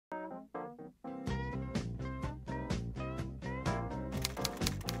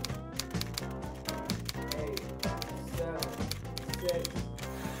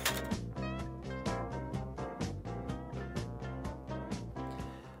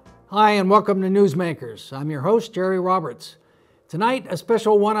Hi, and welcome to Newsmakers. I'm your host, Jerry Roberts. Tonight, a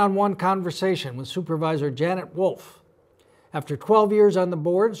special one-on-one conversation with Supervisor Janet Wolf. After 12 years on the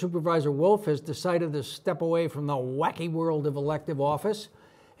board, Supervisor Wolf has decided to step away from the wacky world of elective office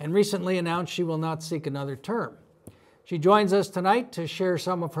and recently announced she will not seek another term. She joins us tonight to share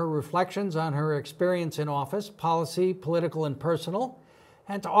some of her reflections on her experience in office, policy, political, and personal,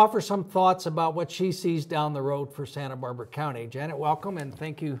 and to offer some thoughts about what she sees down the road for Santa Barbara County. Janet, welcome, and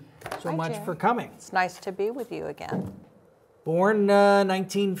thank you so much for coming. It's nice to be with you again. Born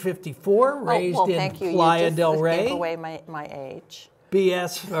 1954, raised in Playa del Rey. You gave away my age.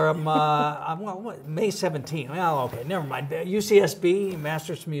 BS from, May 17. Well, okay, never mind. UCSB,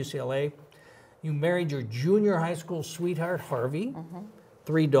 master's from UCLA. You married your junior high school sweetheart, Harvey.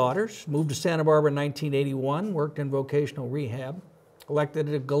 3 daughters. Moved to Santa Barbara in 1981, worked in vocational rehab. Elected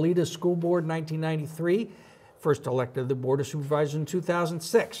to Goleta School Board in 1993. First elected to the Board of Supervisors in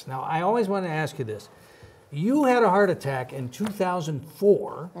 2006. Now, I always want to ask you this. You had a heart attack in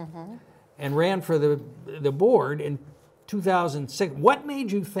 2004 and ran for the board in 2006. What made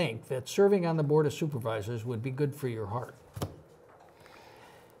you think that serving on the Board of Supervisors would be good for your heart?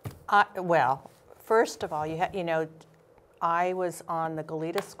 Well, first of all, I was on the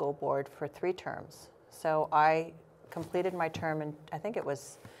Goleta School Board for 3 terms. So I completed my term in, I think it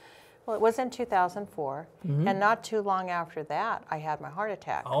was in 2004. And not too long after that, I had my heart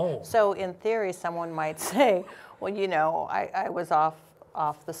attack. So in theory, someone might say, well, I was off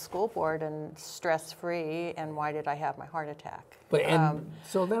the school board and stress-free, and why did I have my heart attack?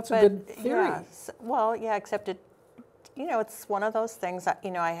 So that's a good theory. Yeah, except it's one of those things that,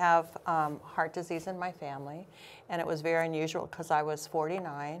 I have heart disease in my family, and it was very unusual because I was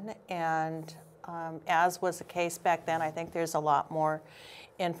 49, and as was the case back then, I think there's a lot more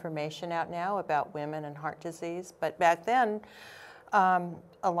information out now about women and heart disease. But back then, a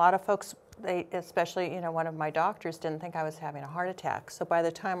lot of folks, especially one of my doctors, didn't think I was having a heart attack. So by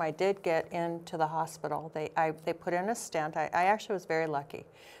the time I did get into the hospital, they put in a stent. I actually was very lucky.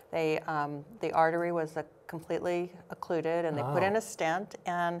 The artery was completely occluded, and they put in a stent,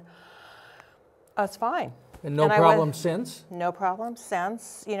 and I was fine. And no problem since? No problem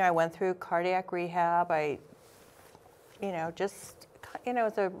since. I went through cardiac rehab. It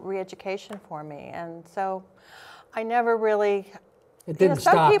was a re-education for me. And so I never really... It didn't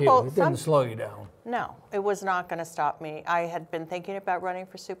stop you. It didn't slow you down. No, it was not going to stop me. I had been thinking about running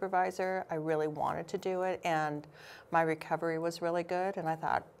for supervisor. I really wanted to do it, and my recovery was really good. And I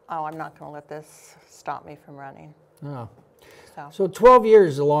thought, I'm not going to let this stop me from running. Oh. So 12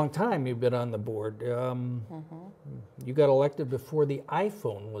 years is a long time you've been on the board. You got elected before the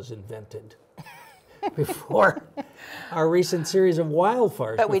iPhone was invented, before our recent series of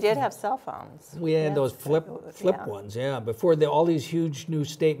wildfires. But we did have cell phones. We had those flip ones, before all these huge new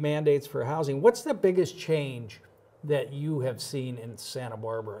state mandates for housing. What's the biggest change that you have seen in Santa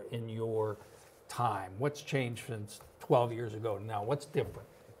Barbara in your time? What's changed since 12 years ago to now? What's different?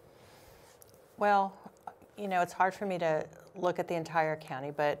 Well, it's hard for me to look at the entire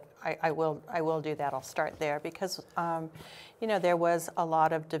county, but I will do that. I'll start there because, there was a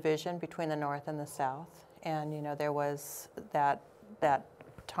lot of division between the North and the South, and there was that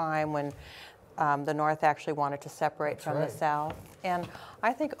time when the North actually wanted to separate from the South. And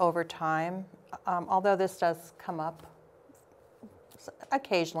I think over time, although this does come up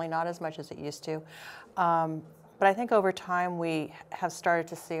occasionally, not as much as it used to, but I think over time we have started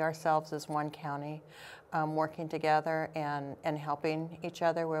to see ourselves as one county, working together and helping each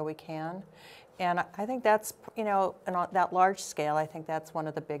other where we can. And I think that's, on that large scale, I think that's one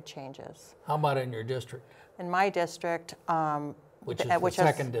of the big changes. How about in your district? In my district, which is the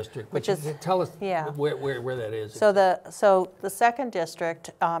second district. Tell us where that is. So the second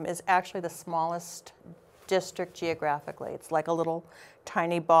district is actually the smallest district geographically. It's like a little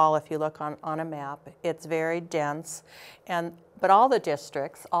tiny ball if you look on a map. It's very dense, but all the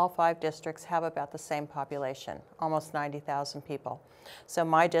districts, all 5 districts, have about the same population, almost 90,000 people. So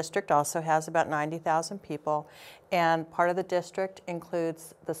my district also has about 90,000 people, and part of the district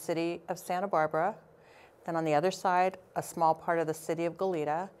includes the city of Santa Barbara, then on the other side, a small part of the city of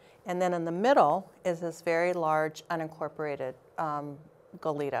Goleta, and then in the middle is this very large unincorporated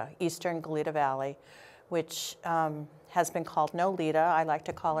Goleta, Eastern Goleta Valley, which has been called Noleta. I like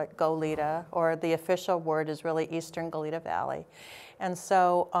to call it Goleta, or the official word is really Eastern Goleta Valley. And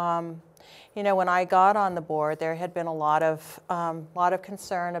so, when I got on the board, there had been a lot of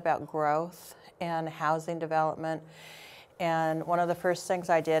concern about growth and housing development. And one of the first things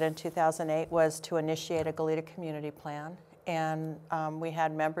I did in 2008 was to initiate a Goleta community plan. And we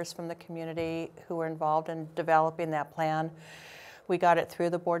had members from the community who were involved in developing that plan. We got it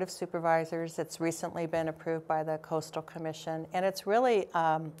through the Board of Supervisors. It's recently been approved by the Coastal Commission, and it's really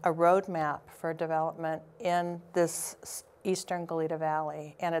a roadmap for development in this eastern Goleta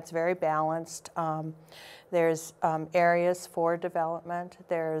Valley, and it's very balanced. There's areas for development.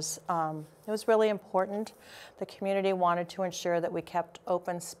 It was really important. The community wanted to ensure that we kept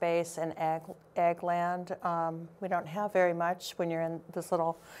open space and ag land. We don't have very much when you're in this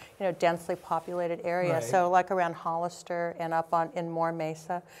little, densely populated area. Right. So like around Hollister and up in Moore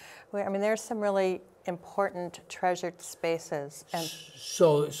Mesa, I mean, there's some really important treasured spaces. And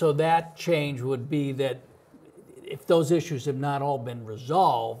so that change would be that if those issues have not all been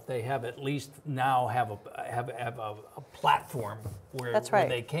resolved, they have at least now have a platform where, that's right. where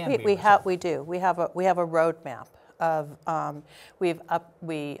they can be We resolved. we have a roadmap of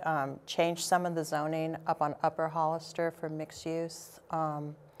we changed some of the zoning up on Upper Hollister for mixed use,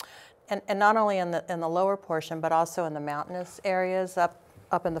 and not only in the lower portion but also in the mountainous areas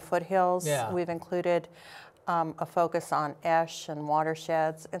up in the foothills. Yeah. We've included a focus on esh and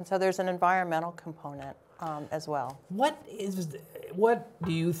watersheds, and so there's an environmental component as well. What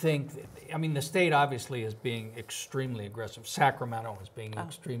do you think? I mean, the state obviously is being extremely aggressive. Sacramento is being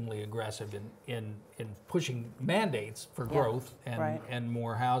extremely aggressive in pushing mandates for growth and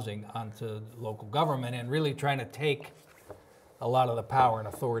more housing onto local government, and really trying to take a lot of the power and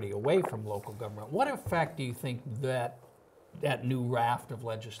authority away from local government. What effect do you think that new raft of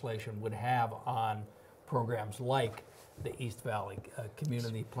legislation would have on programs like the East Valley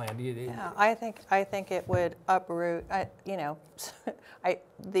Community Plan? Yeah, I think it would uproot,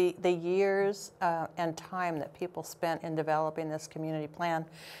 the years and time that people spent in developing this community plan,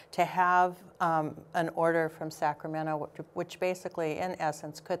 to have an order from Sacramento, which basically, in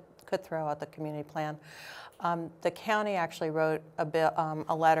essence, could throw out the community plan. The county actually wrote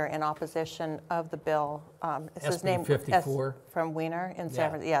a letter in opposition of the bill. It's his name, 54 from Wiener in San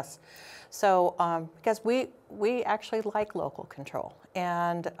Francisco. Yes. So, because we actually like local control,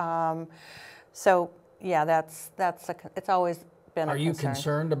 and so yeah, it's always been a concern. Are you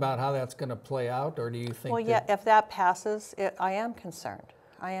concerned about how that's going to play out, or do you think? Well, yeah, if that passes, I am concerned.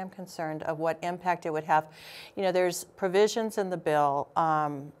 I am concerned of what impact it would have. There's provisions in the bill,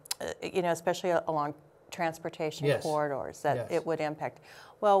 especially along transportation corridors that it would impact.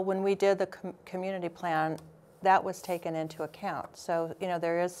 Well, when we did the community plan, that was taken into account. So,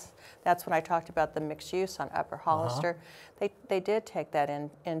 that's when I talked about the mixed use on Upper Hollister. They did take that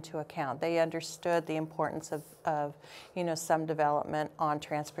into account. They understood the importance of some development on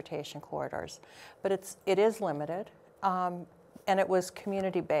transportation corridors. But it is limited, and it was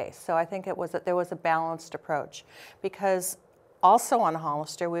community-based. So I think there was a balanced approach, because also on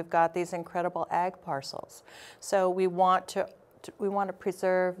Hollister, we've got these incredible ag parcels. So we want to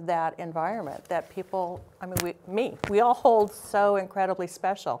preserve that environment that people, we all hold so incredibly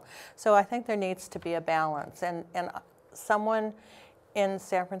special. So I think there needs to be a balance. And someone in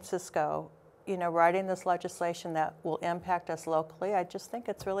San Francisco, writing this legislation that will impact us locally, I just think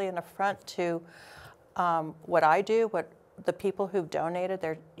it's really an affront to what I do, what the people who've donated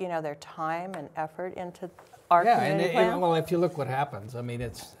their time and effort into our community plan. Well, if you look what happens,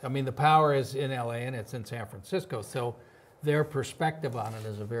 the power is in LA and it's in San Francisco, so their perspective on it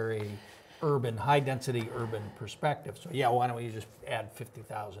is a very urban, high-density urban perspective. So yeah, why don't you just add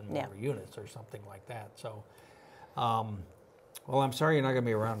 50,000 more units or something like that? So, well, I'm sorry you're not going to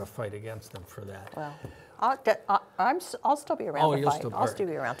be around to fight against them for that. Well, I'll still be around to fight. I'll still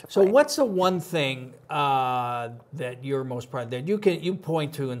be around to fight. So what's the one thing that you're most proud of, that you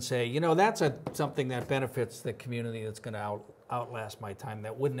point to and say, that's something that benefits the community, that's going to outlast my time,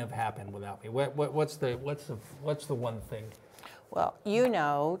 that wouldn't have happened without me? What's the one thing? Well,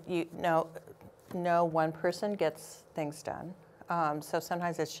 no one person gets things done. So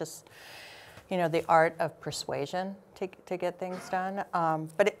sometimes it's just the art of persuasion to get things done.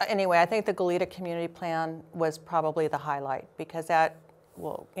 But anyway, I think the Goleta Community Plan was probably the highlight, because that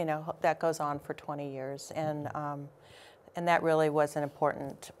goes on for 20 years, and that really was an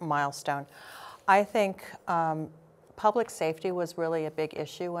important milestone. I think public safety was really a big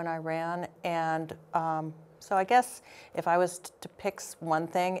issue when I ran, and so I guess if I was to pick one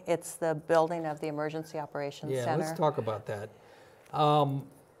thing, it's the building of the Emergency Operations Center. Yeah, let's talk about that.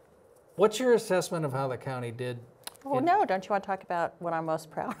 What's your assessment of how the county did? Oh, no, don't you want to talk about what I'm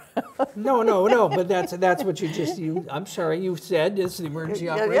most proud of? No, but that's what I'm sorry, you said it's the emergency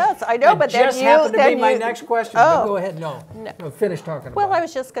operation. Yes, I know, but just happened to be my next question. But go ahead, no, finish talking about it. Well, I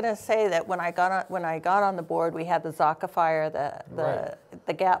was just going to say that when I got on the board, we had the Zaka fire,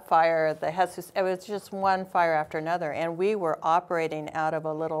 the Gap fire, the Jesus. It was just one fire after another, and we were operating out of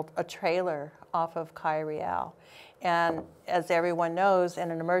a trailer off of Cayo Real. And as everyone knows,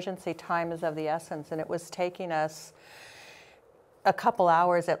 in an emergency, time is of the essence, and it was taking us a couple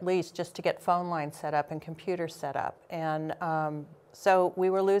hours at least just to get phone lines set up and computers set up. And so we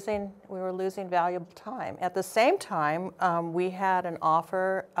were losing valuable time. At the same time, we had an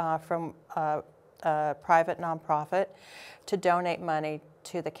offer from a private nonprofit to donate money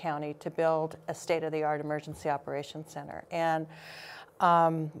to the county to build a state-of-the-art emergency operations center. And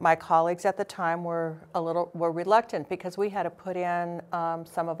my colleagues at the time were reluctant because we had to put in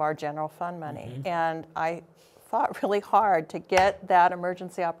some of our general fund money. And I fought really hard to get that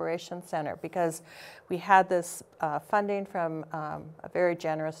emergency operations center because we had this funding from a very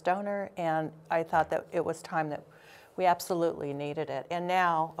generous donor, and I thought that it was time that we absolutely needed it. And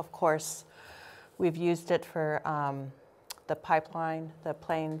now, of course, we've used it for the pipeline, the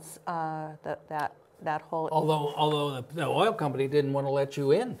planes, that whole. Although the oil company didn't want to let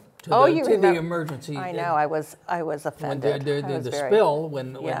you in to the emergency. I know. I was offended. When the spill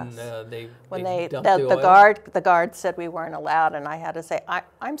when the guard said we weren't allowed, and I had to say,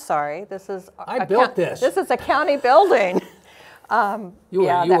 I'm sorry. This is This is a county building. You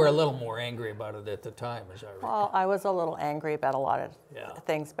were a little more angry about it at the time, as I recall. Well, I was a little angry about a lot of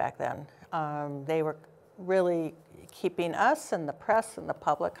things back then. They were really keeping us and the press and the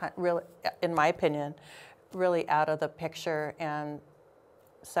public, really, in my opinion, really out of the picture. And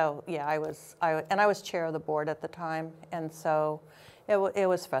so, yeah, I was chair of the board at the time, and so it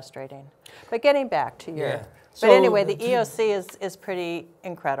was frustrating. But getting back to your, but anyway, the EOC is pretty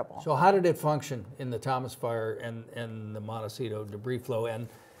incredible. So how did it function in the Thomas Fire and the Montecito debris flow, and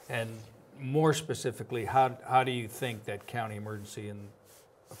more specifically, how do you think that county emergency and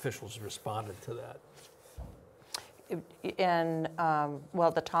officials responded to that? In well,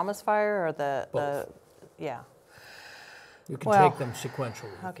 the Thomas Fire or Both. Yeah. You can take them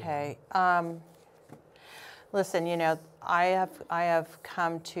sequentially. Okay. Listen, you know, I have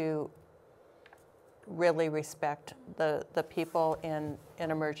come to really respect the people in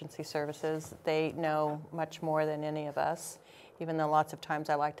emergency services. They know much more than any of us, even though lots of times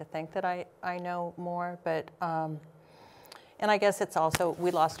I like to think that I know more. But and I guess it's also,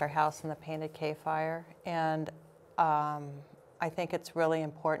 we lost our house in the Painted Cave fire, and I think it's really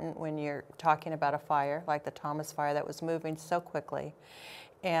important when you're talking about a fire like the Thomas Fire that was moving so quickly,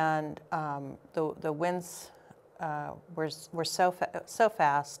 and the winds were so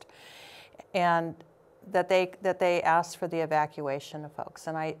fast, and that they asked for the evacuation of folks.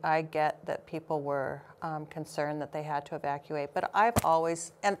 And I get that people were concerned that they had to evacuate, but I've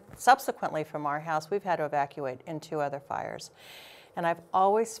always, and subsequently from our house, we've had to evacuate in 2 other fires, and I've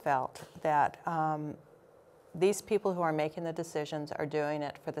always felt that these people who are making the decisions are doing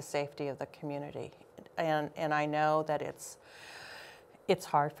it for the safety of the community. And I know that it's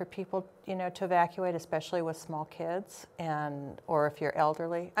hard for people, you know, to evacuate, especially with small kids or if you're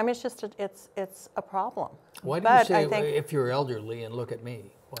elderly. I mean, it's just it's a problem. Why do you say if you're elderly and look at me?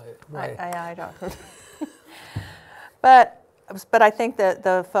 Why? I don't. But I think that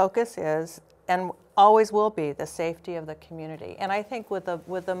the focus is, and always will be, the safety of the community. And I think with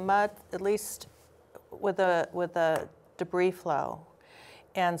the mud, at least with the debris flow,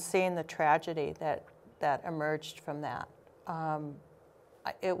 and seeing the tragedy that emerged from that,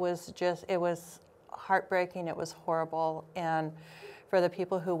 it was heartbreaking. It was horrible, and for the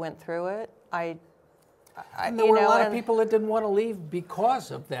people who went through it, and there were a lot of people that didn't want to leave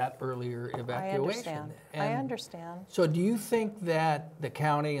because of that earlier evacuation. I understand. So do you think that the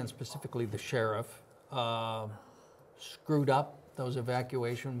county, and specifically the sheriff, screwed up those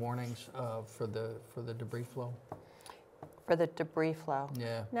evacuation warnings for the debris flow? For the debris flow?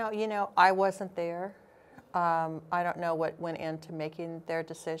 Yeah. No, you know, I wasn't there. I don't know what went into making their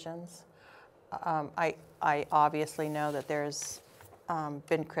decisions. I obviously know that there's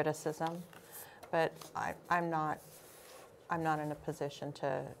been criticism, but I'm not in a position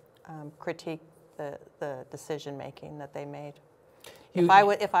to critique the decision making that they made.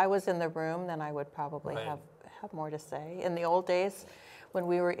 If I was in the room, then I would probably have more to say. In the old days, when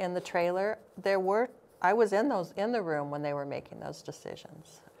we were in the trailer, I was in the room when they were making those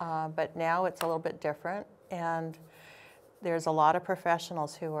decisions. But now it's a little bit different, and there's a lot of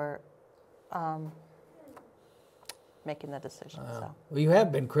professionals who are making the decisions. So. Well, you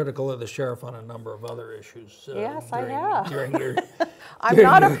have been critical of the sheriff on a number of other issues. Yes, I have. During your, I'm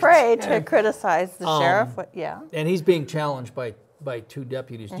not afraid to criticize the sheriff. Yeah. And he's being challenged by 2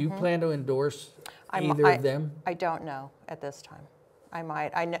 deputies. Do you plan to endorse either of them? I don't know at this time. I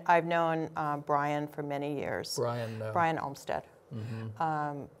might. I've known Brian for many years. Brian Olmsted.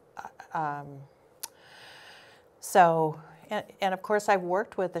 So, and of course I've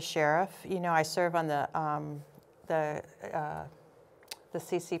worked with the sheriff. You know, I serve on the the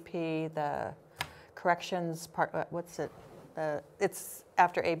CCP, the corrections part. What's it? It's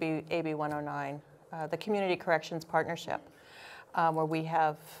after AB 109, the Community Corrections Partnership, where we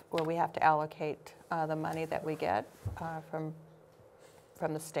have to allocate the money that we get from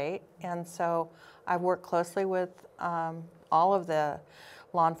the state. And so I've worked closely with all of the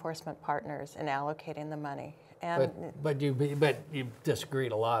law enforcement partners in allocating the money. And but you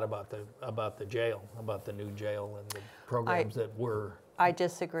disagreed a lot about the jail, about the new jail and the programs that were. I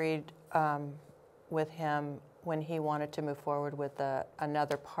disagreed with him when he wanted to move forward with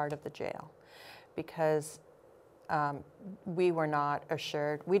another part of the jail, because we were not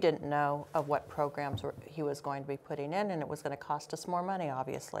assured. We didn't know of what programs he was going to be putting in, and it was going to cost us more money,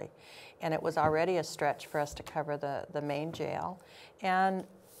 obviously. And it was already a stretch for us to cover the main jail. And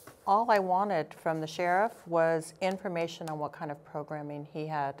all I wanted from the sheriff was information on what kind of programming he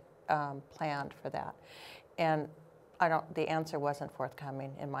had planned for that. And the answer wasn't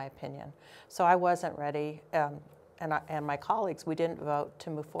forthcoming, in my opinion. So I wasn't ready, and my colleagues, we didn't vote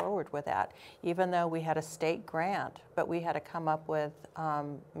to move forward with that, even though we had a state grant, but we had to come up with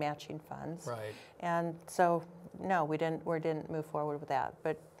matching funds. Right. And so, no, we didn't move forward with that.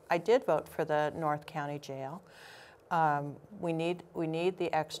 But I did vote for the North County Jail. We need the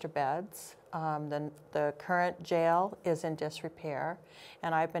extra beds. The current jail is in disrepair,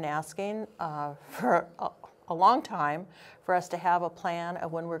 and I've been asking for a long time for us to have a plan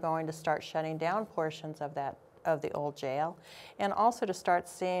of when we're going to start shutting down portions of the old jail, and also to start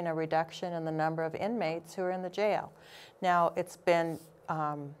seeing a reduction in the number of inmates who are in the jail. Now, it's been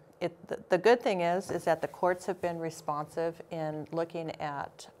the good thing is that the courts have been responsive in looking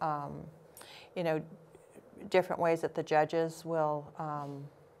at different ways that the judges will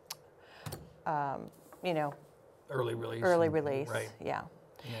Early release. Early release, right. yeah.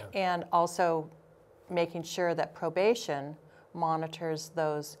 And also making sure that probation monitors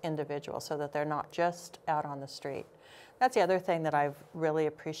those individuals so that they're not just out on the street. That's the other thing that I've really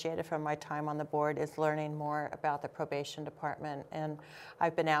appreciated from my time on the board, is learning more about the probation department. And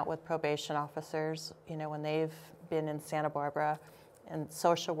I've been out with probation officers, when they've been in Santa Barbara, and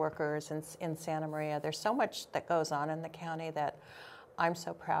social workers in Santa Maria. There's so much that goes on in the county that I'm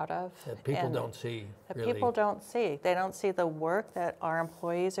so proud of. That people don't see. That really. people don't see. They don't see the work that our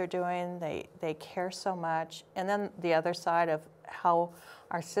employees are doing. They care so much. And then the other side of how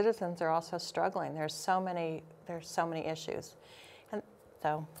our citizens are also struggling. There's so many issues. And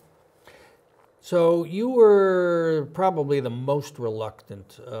So you were probably the most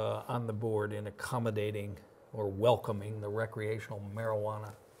reluctant on the board in accommodating or welcoming the recreational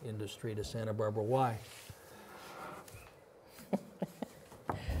marijuana industry to Santa Barbara. Why?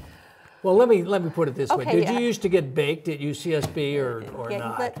 Well, let me put it this way. Did you used to get baked at UCSB or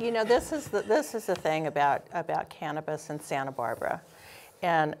not? But, this is the thing about cannabis in Santa Barbara,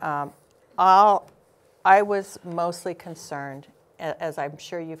 and I was mostly concerned, as I'm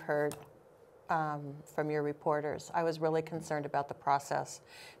sure you've heard from your reporters. I was really concerned about the process,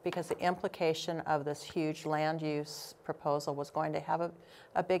 because the implication of this huge land use proposal was going to have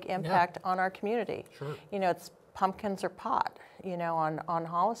a big impact on our community. Sure. It's pumpkins or pot, on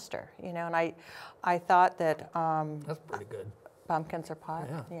Hollister, and I thought that That's pretty good. Pumpkins or pot.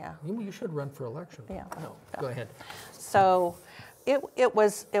 Yeah. You should run for election. Yeah. No, go ahead. So it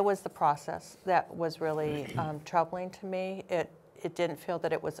was the process that was really troubling to me. It didn't feel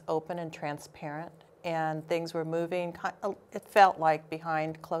that it was open and transparent, and things were moving. It felt like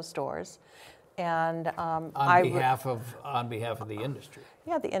behind closed doors, and on behalf of the industry.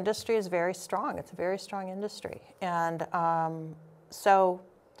 Yeah, the industry is very strong. It's a very strong industry, and so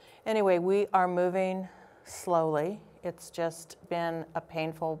anyway, we are moving slowly. It's just been a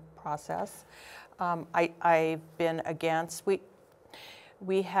painful process. I've been against.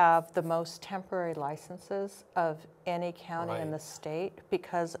 We have the most temporary licenses of any county in the state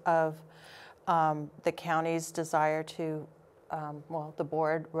because of the county's desire to, the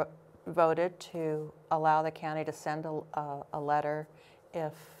board voted to allow the county to send a letter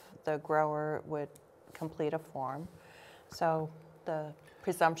if the grower would complete a form. So the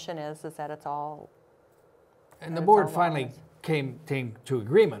presumption is that it's all. And the board finally came to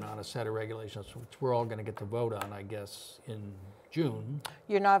agreement on a set of regulations, which we're all going to get to vote on, I guess, in June.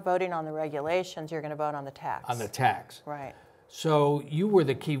 You're not voting on the regulations, you're going to vote on the tax. On the tax. Right. So you were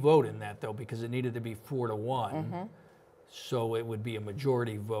the key vote in that, though, because it needed to be 4-1. Mm-hmm. So it would be a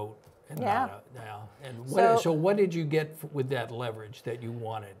majority vote. And And so what did you get with that leverage that you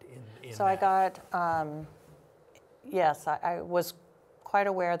wanted in So that? I got, yes, I was quite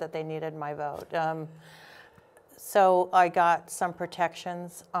aware that they needed my vote. So I got some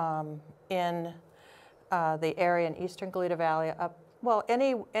protections in the area in eastern Goleta Valley up, well,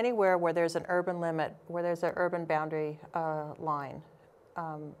 anywhere where there's an urban limit, where there's an urban boundary line,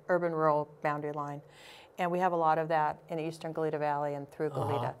 urban-rural boundary line. And we have a lot of that in eastern Goleta Valley and through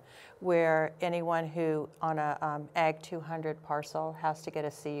Goleta, where anyone who on a Ag 200 parcel has to get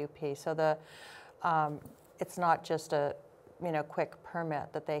a CUP. So it's not just a quick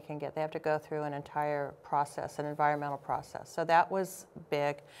permit that they can get. They have to go through an entire process, an environmental process. So that was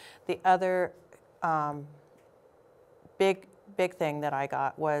big. The other big thing that I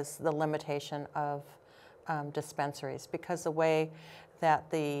got was the limitation of dispensaries, because the way that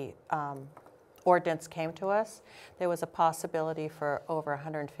the ordinance came to us, there was a possibility for over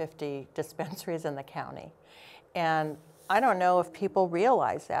 150 dispensaries in the county. And I don't know if people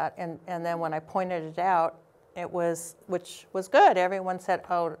realize that. And then when I pointed it out, which was good. Everyone said,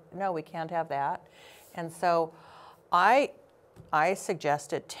 oh, no, we can't have that. And so I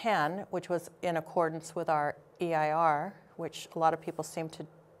suggested 10, which was in accordance with our EIR, which a lot of people seem to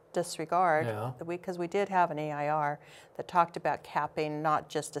disregard, because we did have an EIR that talked about capping not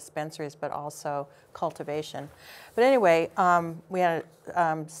just dispensaries but also cultivation. But anyway, we had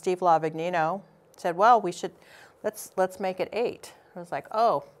Steve Lavignino said, well, we should let's make it 8. I was like,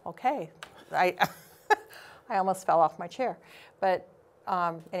 oh, okay. I almost fell off my chair, but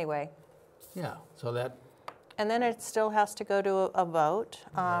anyway. Yeah. So that. And then it still has to go to a vote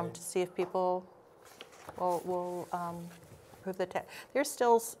to see if people will approve the text. There's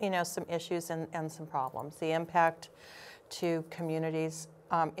still, some issues and some problems. The impact to communities.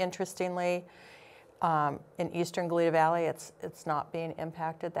 Interestingly, in eastern Goleta Valley, it's not being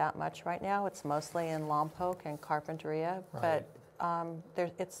impacted that much right now. It's mostly in Lompoc and Carpinteria, but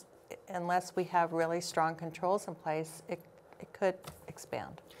unless we have really strong controls in place, it could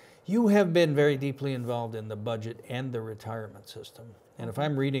expand. You have been very deeply involved in the budget and the retirement system. And if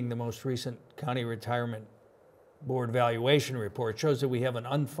I'm reading the most recent County Retirement Board valuation report, it shows that we have an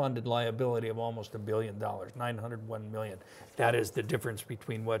unfunded liability of almost $1 billion, $901 million. That is the difference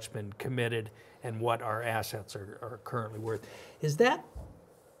between what's been committed and what our assets are currently worth. Is that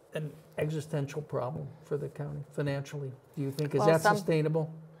an existential problem for the county financially? Do you think, is that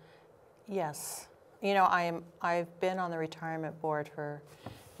sustainable? Yes. I've been on the retirement board for,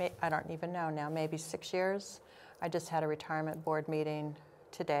 I don't even know now, maybe 6 years. I just had a retirement board meeting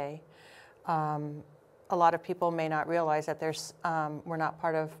today. A lot of people may not realize that we're not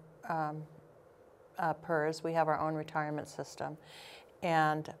part of PERS. We have our own retirement system,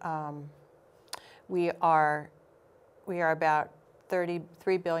 and we are about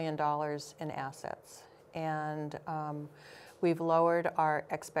 $33 billion in assets, and we've lowered our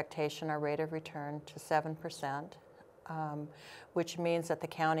expectation, our rate of return, to 7%, which means that the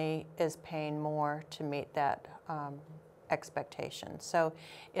county is paying more to meet that expectation. So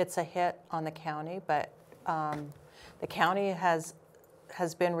it's a hit on the county, but the county has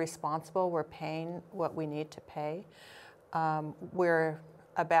been responsible. We're paying what we need to pay. We're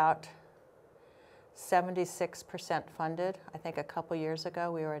about 76% funded. I think a couple years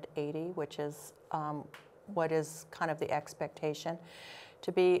ago we were at 80, which is what is kind of the expectation.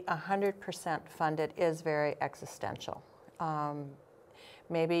 To be 100% funded is very existential.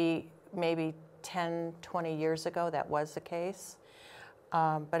 Maybe 10, 20 years ago that was the case,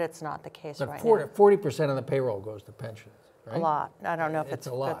 but it's not the case right now. 40% of the payroll goes to pensions, right? A lot. I don't know if it's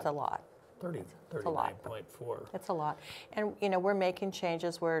a lot. It's a lot. 39.4. It's a lot. And we're making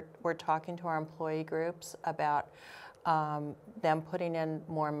changes. We're talking to our employee groups about them putting in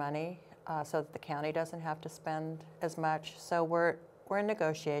more money so that the county doesn't have to spend as much. So we're in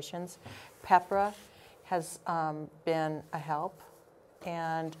negotiations. PEPRA has been a help,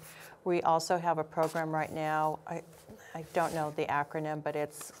 and we also have a program right now. I don't know the acronym, but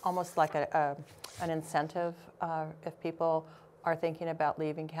it's almost like an incentive if people are thinking about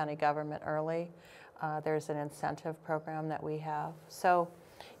leaving county government early. There's an incentive program that we have. So,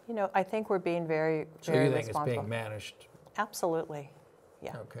 I think we're being very, very responsible. So you think it's being managed? Absolutely,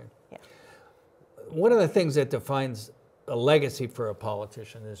 yeah. Okay. Yeah. One of the things that defines a legacy for a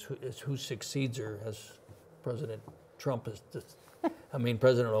politician is who succeeds her, as President Trump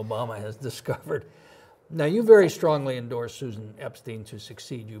President Obama has discovered. Now, you very strongly endorsed Susan Epstein to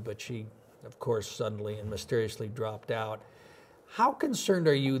succeed you, but she, of course, suddenly and mysteriously dropped out. How concerned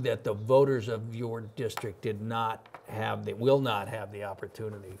are you that the voters of your district will not have the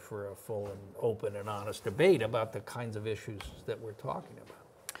opportunity for a full and open and honest debate about the kinds of issues that we're talking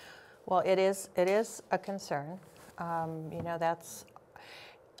about? Well, it is a concern.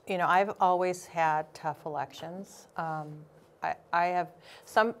 I've always had tough elections. I have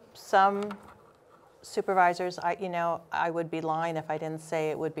some supervisors, I would be lying if I didn't say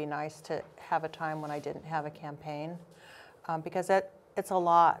it would be nice to have a time when I didn't have a campaign, because it's a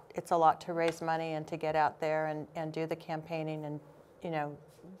lot. It's a lot to raise money and to get out there and do the campaigning and,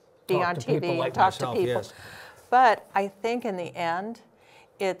 be Talk on to TV people like and talk myself, to people. yes. But I think in the end,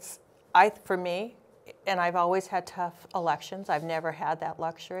 for me, and I've always had tough elections. I've never had that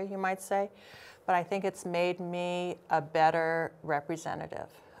luxury, you might say. But I think it's made me a better representative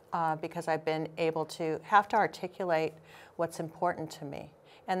because I've been able to have to articulate what's important to me.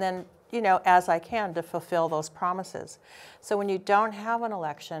 And then, as I can, to fulfill those promises. So when you don't have an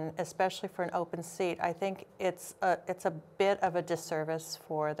election, especially for an open seat, I think it's a bit of a disservice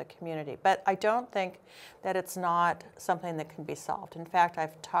for the community. But I don't think that it's not something that can be solved. In fact,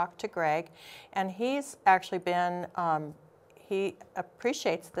 I've talked to Greg, and he's actually been, he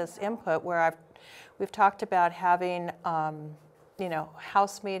appreciates this input where we've talked about having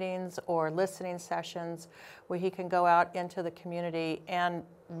house meetings or listening sessions where he can go out into the community and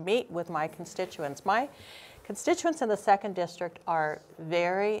meet with my constituents. My constituents in the 2nd District are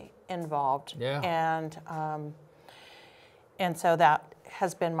very involved. Yeah. And so that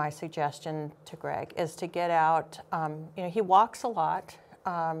has been my suggestion to Greg, is to get out. He walks a lot,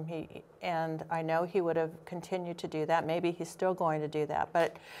 and I know he would have continued to do that. Maybe he's still going to do that,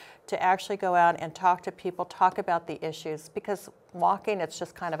 but to actually go out and talk to people, talk about the issues, because walking, it's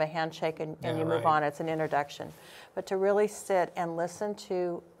just kind of a handshake and you move on, it's an introduction. But to really sit and listen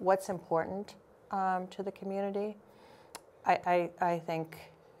to what's important to the community, I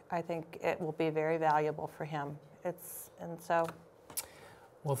think it will be very valuable for him.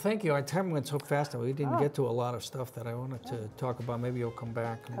 Well, thank you. Our time went so fast that we didn't get to a lot of stuff that I wanted to talk about. Maybe you'll come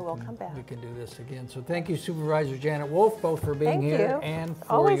back. I will come back. We can do this again. So thank you, Supervisor Janet Wolf, both for being Thank here you. and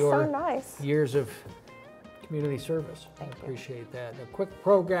for Always your so nice. years of community service. Thank I you. appreciate that. A quick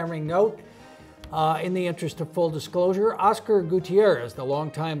programming note. In the interest of full disclosure, Oscar Gutierrez, the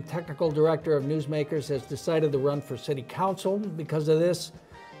longtime technical director of Newsmakers, has decided to run for city council. Because of this,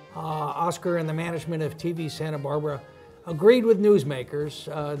 Oscar and the management of TV Santa Barbara agreed with Newsmakers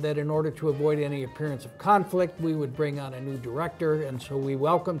that in order to avoid any appearance of conflict, we would bring on a new director. And so we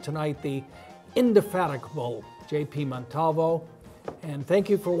welcome tonight the indefatigable J.P. Montalvo. And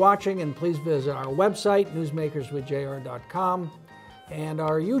thank you for watching, and please visit our website, newsmakerswithjr.com, and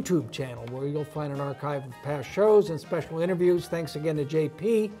our YouTube channel, where you'll find an archive of past shows and special interviews. Thanks again to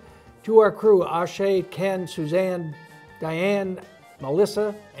JP, to our crew, Ashay, Ken, Suzanne, Diane,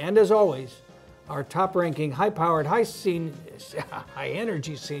 Melissa, and as always, our top-ranking, high-powered,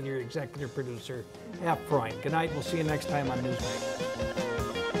 high-energy senior executive producer, Hap Freund. Good night. We'll see you next time on Newsmakers.